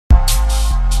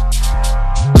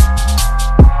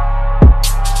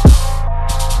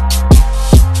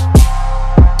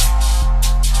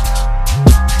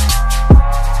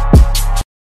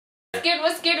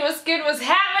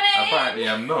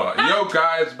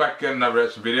guys, back in another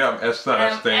reaction video. I'm Esther,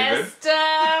 that's David.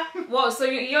 Esther. Whoa, so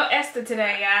you're Esther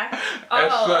today, yeah? Oh,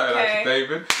 Esther, okay. that's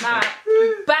David. Nah,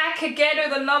 back again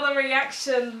with another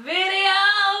reaction video.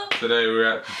 Today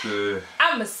we're at the...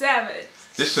 I'm a savage.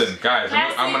 Listen, guys,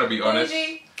 I'm gonna be honest.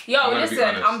 Yo,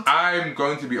 I'm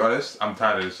going to be honest. I'm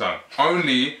tired of this song.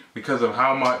 Only because of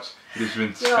how much it has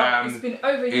been spammed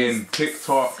in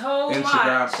TikTok, so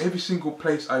Instagram, much. every single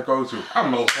place I go to.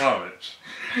 I'm a savage.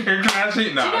 Can I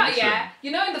see now? Do you know, yeah? You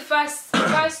know, in the first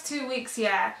 2 weeks,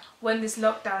 yeah, when this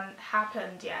lockdown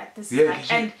happened, yeah, this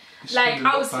and like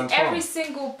I was every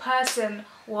single person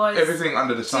was everything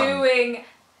under the sun doing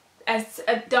a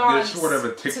dance to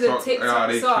the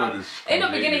TikTok song. In the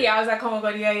beginning, yeah, I was like, oh my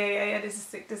god, yeah, this is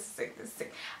sick, this is sick, this is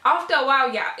sick. After a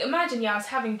while, yeah, imagine, yeah, I was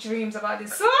having dreams about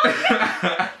this song. wake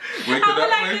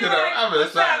it up, I'm a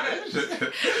savage.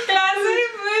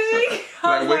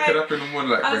 Like waking up in the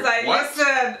morning, like, I was like, what?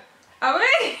 listen,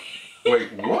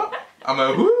 wait, what? I'm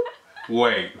a who?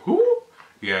 Wait, who?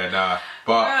 Yeah, nah,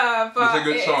 but it's a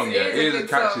good song, yeah. It is a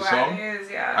catchy song. It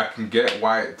is, yeah. I can get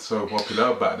why it's so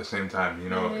popular, but at the same time, you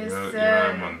know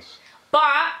them ones.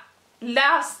 But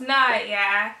last night,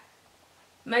 yeah,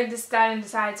 Meg the Stallion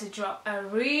decided to drop a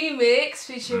remix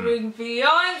featuring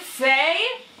Beyonce.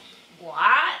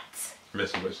 What?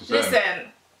 Listen, what she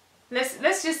said. Listen,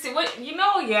 let's just see what you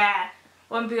know, yeah.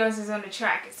 When Beyonce's on the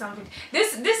track, it's something.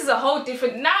 This is a whole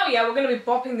different. Now, yeah, we're gonna be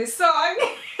bopping this song.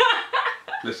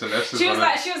 Listen, Esther's she was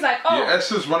like, oh. Yeah,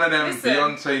 Esther's one of them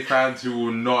Beyonce fans who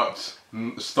will not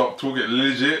stop talking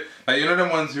legit. Like, you know them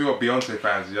ones who are Beyonce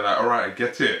fans. You're like, all right, I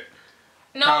get it.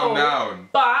 No, calm down.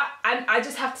 But I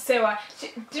just have to say why. Do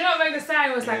you know what Meg the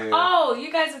Stallion was like? Oh, you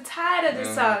guys are tired of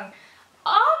this song.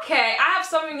 Okay, I have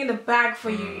something in the bag for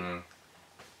you.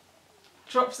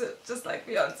 Drops it just like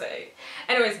Beyonce.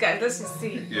 Anyways, guys, let's just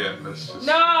see. Yeah, let's just.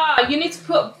 No, you need to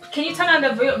put. Can you turn on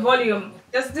the volume?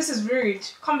 This is rude.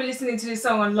 Can't be listening to this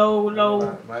song on low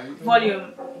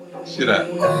volume. See that?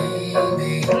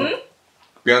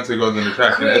 Beyonce goes on the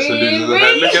track and Esther loses her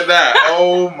head. Look at that!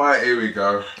 Oh my, here we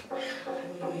go.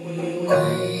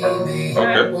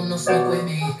 Okay.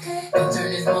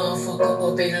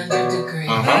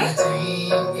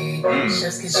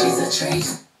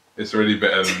 It's already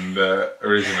better than the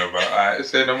original, but alright,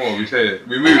 say no more. We say it.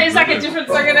 We move. It's like a different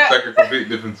song. It's like a complete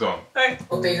different song. Just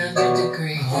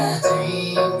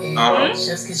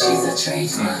cause she's a trick.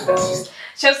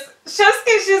 Just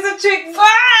cause she's a trick.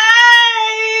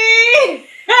 Bye.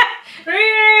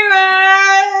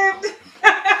 Rewind.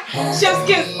 Just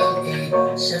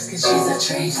cause she's a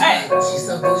trick. She's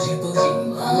so bougie.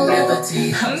 Never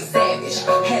tease. I'm savage.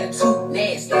 Had a too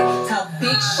nasty. Talk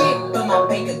big shit, but my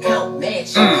bank account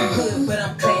match. Good, but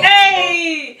I'm classy.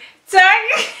 Hey, tag.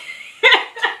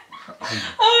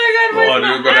 Oh my god,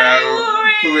 you're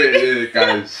gonna have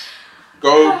guys.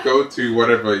 Go to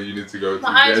whatever you need to go to.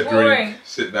 Get a drink,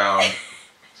 sit down.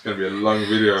 It's gonna be a long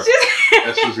video.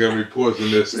 Esther's gonna be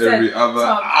pausing this every other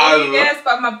hour. Yes,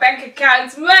 but my bank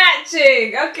account's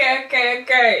matching. Okay.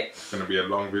 It's gonna be a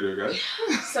long video, guys.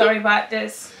 Sorry about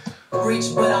this.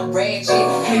 Rich, but I'm ratchet.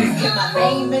 Haters get my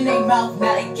name in their mouth,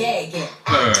 now they gagging.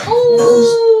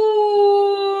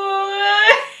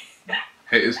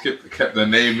 Haters kept the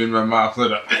name in my mouth. So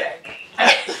that.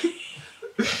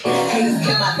 Haters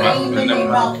get my name in their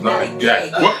mouth, now they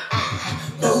gagging. What?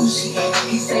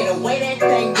 He say the way that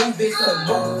thing move is a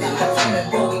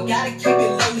movie. We gotta keep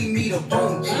it low, leave me the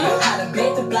room. How to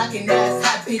bet the block and ass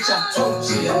hot bitch, I'm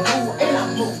Toji. I'm moving and I'm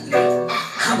moving.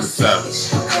 I'm a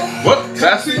savage. What?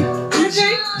 Classy?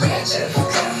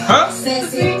 Huh?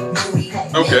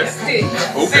 Okay.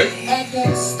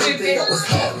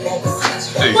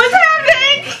 What's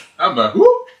happening? I'm a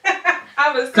who?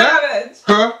 I'm a savage.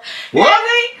 Huh? What?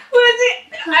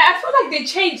 I feel like they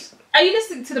changed. Are you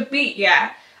listening to the beat?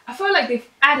 Yeah. I feel like they've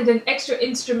added an extra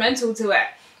instrumental to it.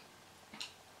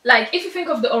 Like, if you think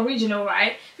of the original,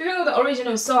 right? If you think of the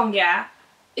original song, yeah,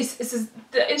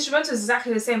 the instrumental is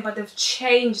exactly the same, but they've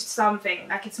changed something.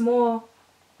 Like, it's more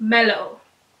mellow.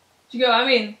 Do you get what I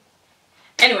mean?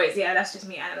 Anyways, yeah, that's just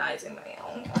me analyzing my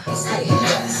own.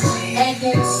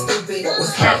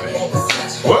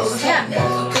 What?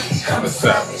 I'm a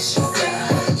savage.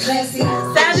 Savage?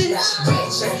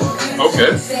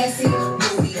 Okay.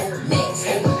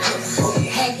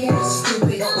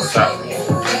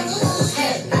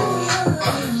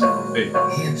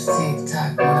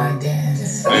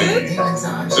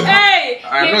 Hey,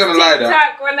 I'm not gonna lie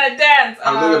that. When I dance.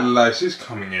 I'm not gonna lie, she's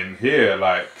coming in here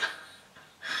like.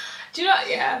 Do you know?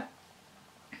 Yeah.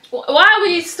 Why are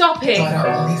we stopping?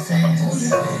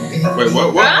 Wait,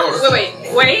 what?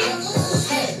 Huh? Wait.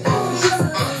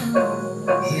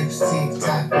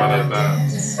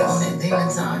 Demon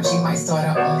time, she might start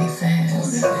her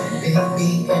OnlyFans. Big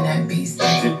B and that beat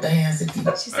stand for bands.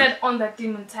 She said on that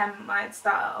demon time might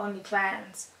start her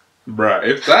OnlyFans. Bruh,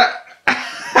 if that...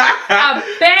 I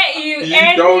bet you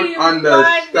don't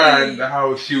understand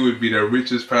how she would be the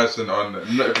richest person on...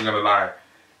 I'm not even gonna lie.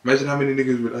 Imagine how many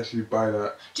niggas would actually buy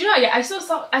that. Do you know? Yeah, I saw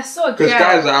a girl. Because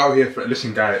guys are out here for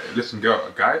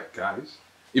guys.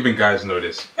 Even guys know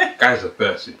this. Guys are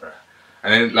thirsty, bro.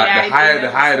 And then like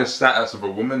the higher the status of a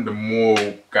woman, the more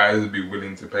guys would be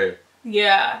willing to pay.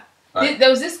 Yeah. Like, there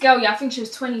was this girl. Yeah, I think she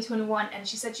was 20, 21, and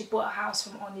she said she bought a house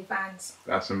from OnlyFans.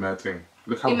 That's a mad thing.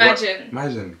 Look how imagine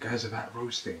guys are that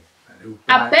roasting.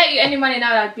 I bet you any money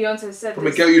now that Beyonce said from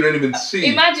a girl you don't even see.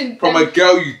 Imagine from a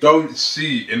girl you don't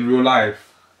see in real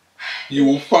life. You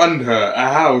will fund her a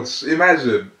house.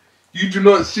 Imagine. You do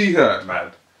not see her,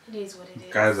 man. It is what it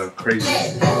is. Guys are crazy.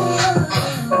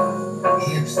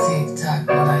 Hips tick-tock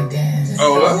while I dance.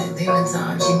 Oh, what? Demon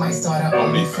time, she might start her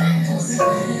OnlyFans.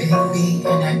 Big B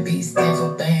and that beat stand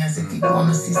for bands. If you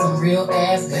wanna see some real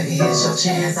ass, baby, here's your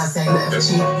chance. I say left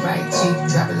cheek, right cheek,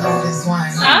 drop it low this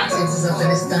wine. Texas up in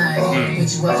this thing, put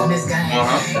you up in this game.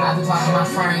 I be walking my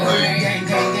frame, gang,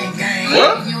 gang, gang, gang.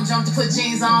 What? You don't jump to put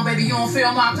jeans on, baby, you don't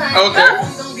feel my pain. Okay.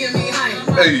 You don't give me hype.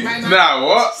 Hey, now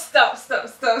what? Stop.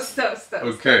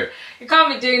 Okay. You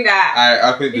can't be doing that.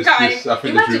 I think this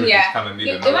kind of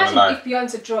needed. Imagine if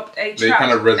Beyonce dropped a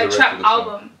trap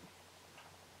album.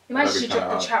 Imagine she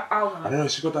dropped the trap album. I don't know,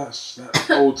 she got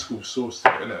that old school sauce to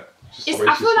it, innit?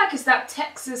 I feel like it's that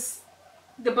Texas,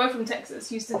 they're both from Texas,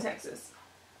 Houston, Texas.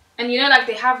 And you know, like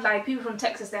they have like people from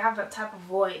Texas, they have that type of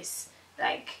voice,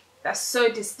 like that's so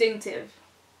distinctive.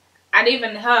 And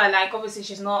even her, like obviously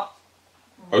she's not.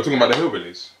 Are we talking about the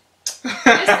Hillbillies?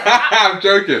 I'm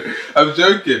joking. I'm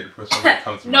joking.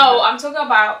 No, I'm talking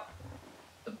about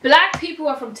black people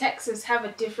who are from Texas have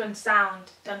a different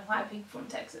sound than white people from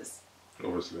Texas.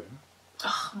 Obviously.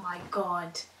 Oh my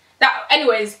god.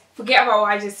 Anyways, forget about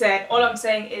what I just said. All I'm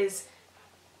saying is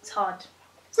it's hard.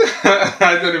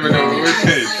 I don't even know what we're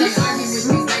saying.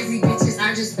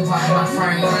 I just walk my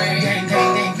frame. Gang,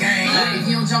 gang, gang, gang. If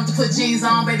you don't jump to put jeans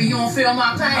on, baby, you don't feel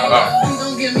my pain. You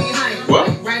don't give me hype. What?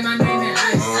 Write my name in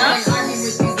ice. I argue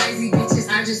with these lazy bitches.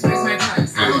 I just raise my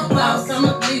price. I'm a boss. I'm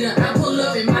a leader. I pull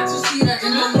up in my two-seater,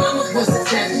 and my mama was a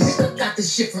savage. Got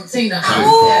this shit from Tina. I'm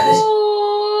a savage.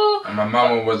 And my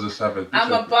mama was a savage.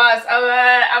 I'm a boss.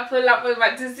 I pull up with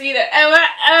my two-seater.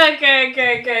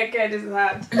 Okay. This is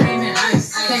hard. Name in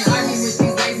ice. Can't argue with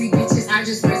these lazy bitches. I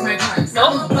just raise my price.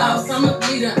 I'm a boss. I'm a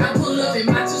leader. I pull up in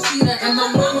my two-seater, and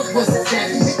my mama was a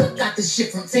savage. Got this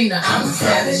shit from Tina. I'm a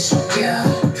savage. Yeah.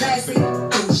 Classy,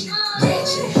 bougie,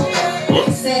 ratchet.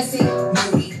 Sassy,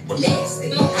 moody,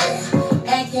 nasty.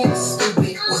 Acting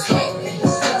stupid. What's happening?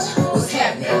 What's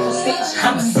happening? Bitch,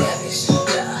 I'm a savage.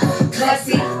 Yeah.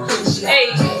 Classy, bougie,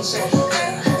 ratchet.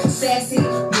 Sassy,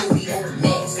 moody,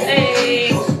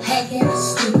 nasty. Acting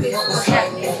stupid. What's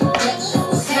happening?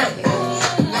 What's happening?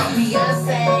 Like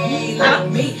Beyonce, like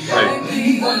me.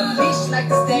 You want a bitch like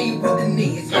to stay with the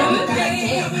niggas.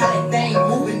 Damn, how that thing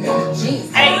moving in the jeans.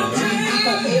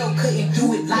 Couldn't do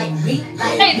it like me.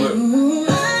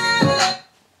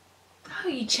 How are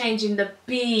you changing the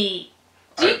beat?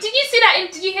 Did you see that?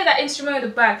 Did you hear that instrument in the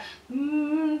back?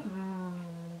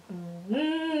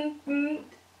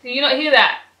 Did you not hear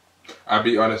that? I'll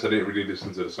be honest, I didn't really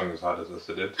listen to the song as hard as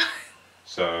I did.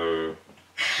 So,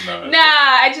 no.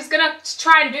 Nah, I'm just gonna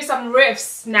try and do some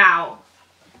riffs now.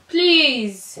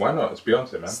 Please. Why not? It's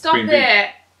Beyonce, man. Stop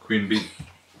it. Queen Bee.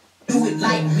 Do it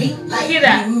like me. Hear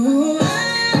that?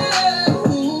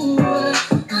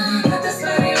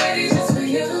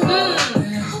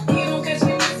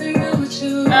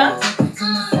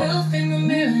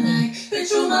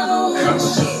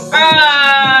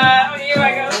 Here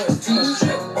I go.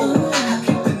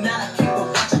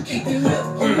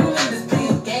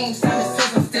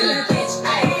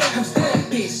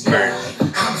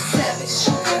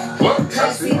 What?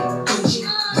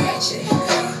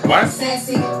 What?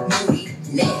 Sassy, moody,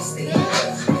 nasty.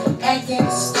 Acting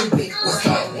stupid. What's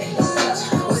happening?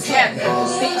 What's happening?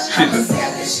 Bitch, I'm a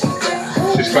savage.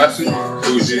 She's classy,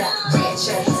 bougie.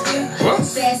 What?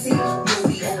 Sassy,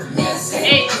 moody, nasty.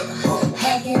 Hey.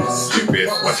 Acting Stupid.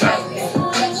 What's happening?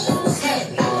 What's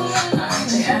happening?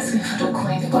 They asking for the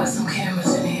queen to buy some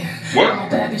cameras in here. What? I'm a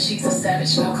bad bitch, she's a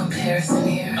savage, no comparison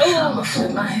here. I'ma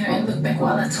flip my hair and look back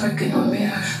while I twerk in the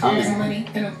mirror. All this money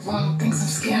in the room, think some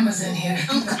scammers in here.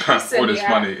 All this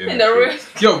money in the room.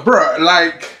 Yo, bro,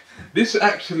 like this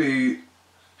actually.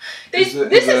 This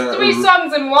is 3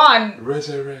 songs in one.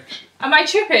 Resurrection. Am I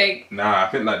tripping? Nah, I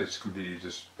think like this completely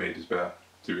just made this better.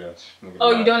 To be honest.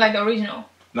 Oh, you don't like the original?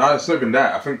 No, it's not even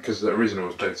that. I think because the original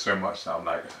was played so much that I'm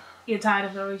like... You're tired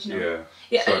of the original? Yeah.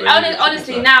 Yeah. So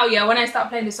honestly, now, yeah, when I start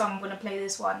playing this song, I'm going to play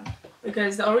this one.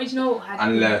 Because the original had...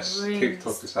 Unless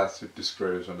TikTok decides to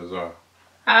destroy this one as well.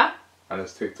 Huh?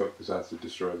 Unless TikTok decides to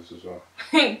destroy this as well.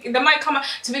 They might come out...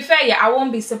 To be fair, yeah, I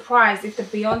won't be surprised if the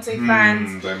Beyonce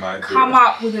fans come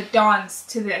up with a dance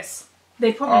to this.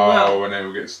 They probably will. Oh, when they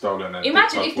will get stolen. And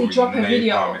imagine if they drop a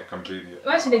video.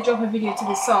 Imagine they drop a video to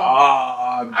this song.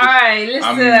 Alright, listen.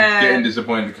 I'm getting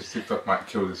disappointed because TikTok might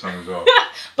kill this song as well.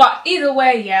 But either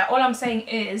way, yeah, all I'm saying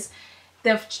is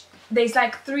there's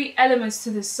like 3 elements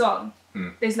to this song.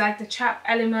 There's like the trap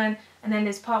element, and then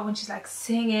there's part when she's like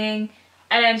singing,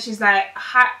 and then she's like,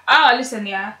 oh, listen,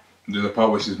 yeah. There's a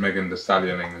part where she's making the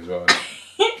Stallioning as well.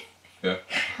 Yeah.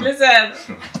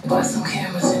 Listen. Got some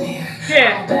cameras in here.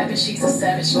 Yeah. I'm bad, but she's a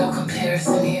savage, no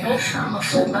comparison here. I'ma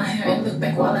flip my hair and look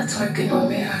back while I twerk in the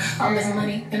mirror. All this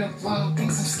money in a room,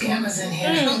 think some scammers in here.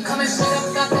 I'm coming straight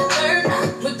up, got the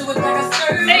third. Look through it like I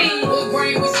serve. Hey. Good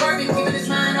brain, we swerving, keeping his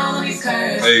mind all on these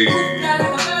curves. Hey. Not like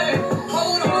a bird,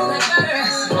 hold on like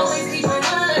butter. Always keep my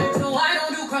mind, so I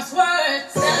don't do crosswords.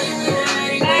 Stallion with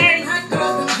a lady, hot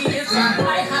girl, come get it.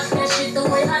 I hop that shit the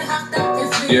way I hopped up.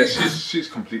 Yeah, she's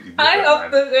completely different, I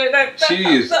hope she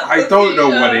is. I don't know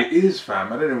what it is,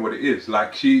 fam. I don't know what it is.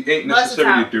 Like, she ain't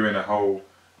necessarily doing a whole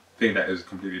thing that is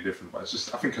completely different, but it's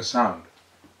just, I think her sound.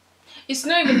 It's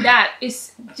not even that.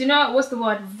 It's, do you know what's the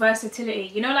word?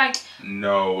 Versatility. You know, like.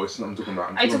 No, it's not. I'm talking about.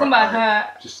 I'm talking about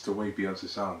her. Just the way Beyonce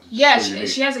sounds. Yeah, so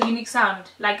she has a unique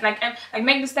sound. Like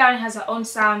Megan Thee Stallion has her own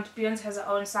sound. Beyonce has her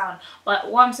own sound.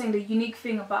 But what I'm saying, the unique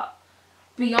thing about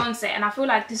Beyonce, and I feel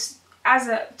like this,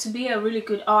 to be a really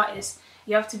good artist,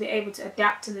 you have to be able to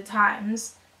adapt to the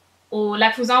times. Or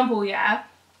like, for example, yeah,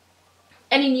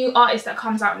 any new artist that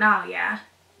comes out now, yeah,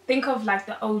 think of like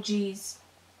the OGs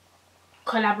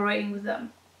collaborating with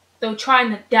them. They'll try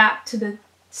and adapt to the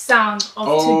sound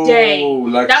of today.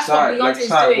 Like that's side, what Beyonce's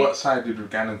like doing. What side did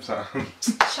Rihanna sound?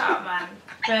 Shut up, man.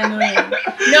 Very annoying.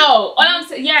 No, all I'm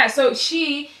saying, yeah, so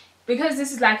she, because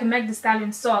this is like a Meg Thee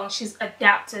Stallion song, she's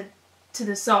adapted to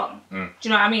the song. Do you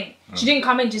know what I mean? She didn't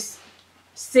come in just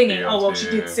singing. Beyonce, oh well, she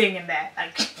did sing in there,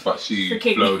 like. But she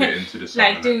flowed it into the song.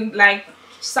 Like doing like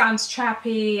sounds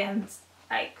trappy and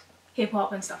like hip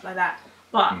hop and stuff like that.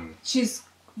 But she's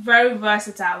very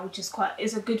versatile, which is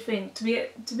a good thing. To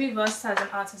be versatile as an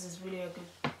artist is really a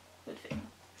good thing.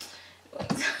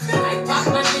 I pop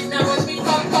my shit now, watch me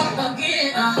pop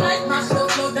again. I like my slow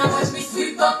flow down, watch me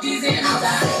sweep up these ends.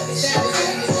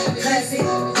 Classic,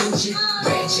 Gucci,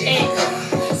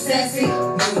 ratchet, sassy,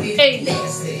 moody,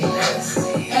 nasty,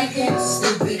 acting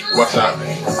stupid. What's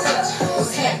happening?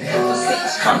 What's happening?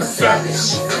 I'm a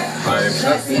savage. I am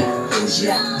classy, Gucci,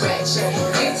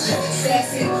 ratchet,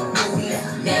 sassy, moody,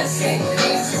 nasty,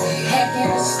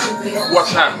 acting stupid.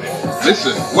 What's happening?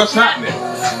 Listen, what's happening?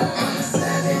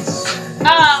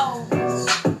 Oh,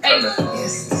 hey.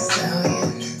 It's the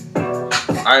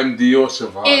Stallion. I'm Dior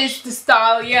Sauvage. It's the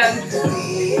Stallion.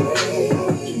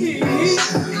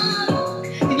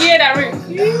 Did you hear that,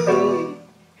 Ruth?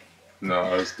 No,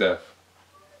 I was deaf.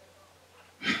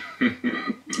 Do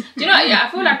you know what, yeah, I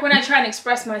feel like when I try and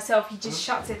express myself, he just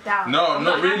shuts it down. No,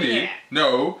 not really.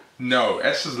 No.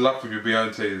 Esther's love with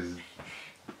Beyonce is...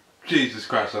 Jesus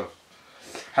Christ, I've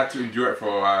had to endure it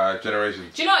for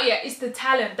generations. Do you know what, yeah, it's the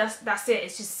talent, that's it.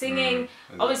 It's just singing.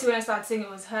 Obviously when I started singing,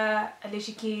 it was her,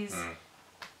 Alicia Keys.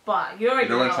 But you already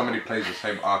know. When somebody plays the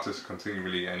same artist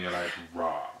continually and you're like,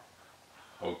 rah,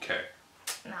 okay.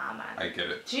 Nah, man. I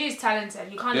get it. She's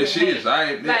talented. You can't even she hate. Is.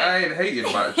 I ain't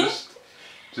hating, but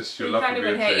just your love for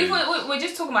Beyonce. If we're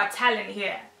just talking about talent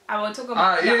here, and we're talking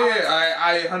about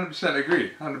I 100%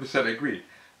 agree. 100% agree.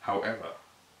 However,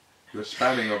 you're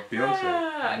spamming of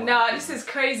Beyonce. No, this is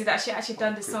crazy that she actually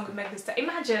done this song with Meg Thee Stallion.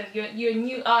 Imagine you're a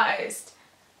new artist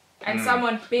and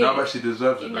someone big. No, but she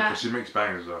deserves it because she makes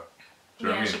bangers though. Do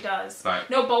you know what I mean? She does. Like,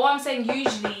 no, but what I'm saying,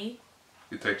 usually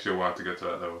it takes you a while to get to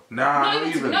that level. Nah, not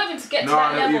even to get to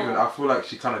that level. Not even. I feel like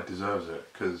she kind of deserves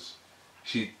it because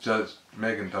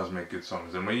Megan does make good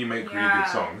songs, and when you make really good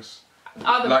songs,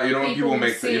 like you know when people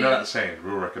make, you know that saying,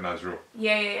 real recognize real.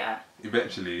 Yeah.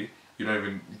 Eventually, you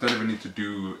don't even need to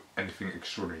do anything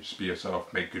extraordinary. Just be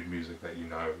yourself, make good music that you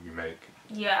know you make.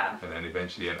 Yeah. And then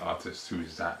eventually, an artist who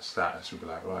is that status will be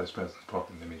like, well, this person's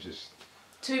popping. Let me just.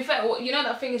 To be fair, you know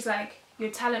that thing is like. Your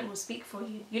talent will speak for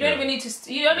you. You don't even need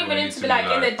to. You don't even need to be like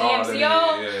in the DMs.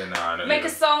 Yo, make a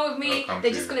song with me.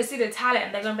 They're just gonna see the talent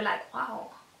and they're gonna be like, wow,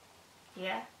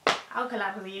 yeah, I'll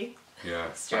collab with you.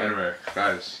 Yeah. So anyway,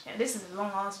 guys. Yeah, this is a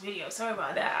long ass video. Sorry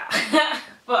about that.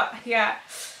 But yeah,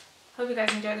 Hope you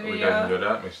guys enjoyed the video. Hope you guys enjoyed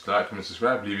that. Make sure to like, comment,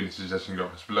 subscribe, leave any suggestion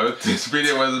comments below. This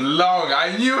video was long.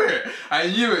 I knew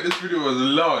it. This video was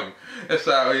long. That's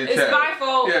how you It's my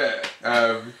fault.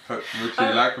 Yeah. Make sure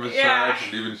you like, comment,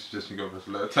 subscribe, leave any suggestion comments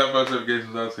below. Turn post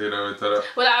notifications on so you know when to turn up.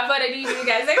 Well, I've already used you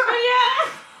guys next video.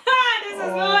 This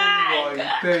is lag. Oh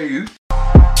my days.